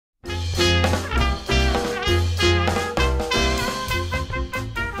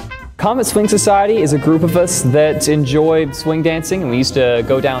Comet Swing Society is a group of us that enjoy swing dancing, and we used to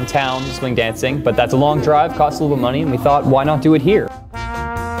go downtown swing dancing, but that's a long drive, costs a little bit of money, and we thought, why not do it here?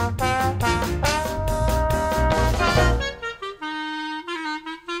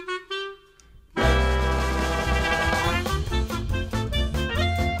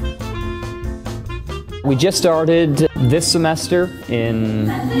 We just started this semester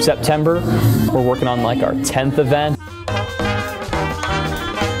in September. We're working on like our 10th event.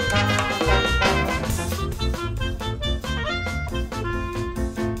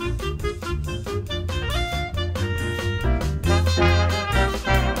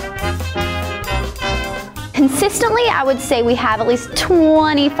 Consistently, I would say we have at least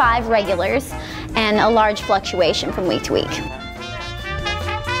 25 regulars and a large fluctuation from week to week.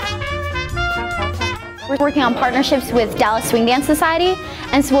 We're working on partnerships with Dallas Swing Dance Society,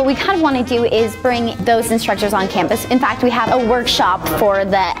 and so what we kind of want to do is bring those instructors on campus. In fact, we have a workshop for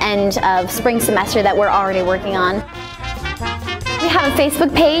the end of spring semester that we're already working on. We have a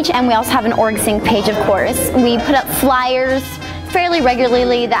Facebook page, and we also have an org sync page, of course. We put up flyers fairly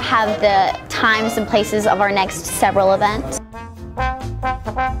regularly that have the times and places of our next several events.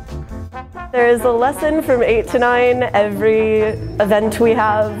 There is a lesson from 8 to 9 every event we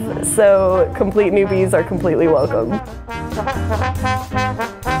have, so complete newbies are completely welcome.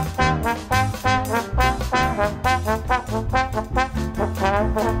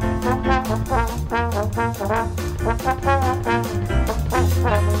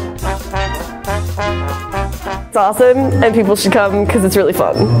 It's awesome, and people should come because it's really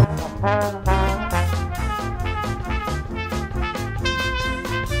fun.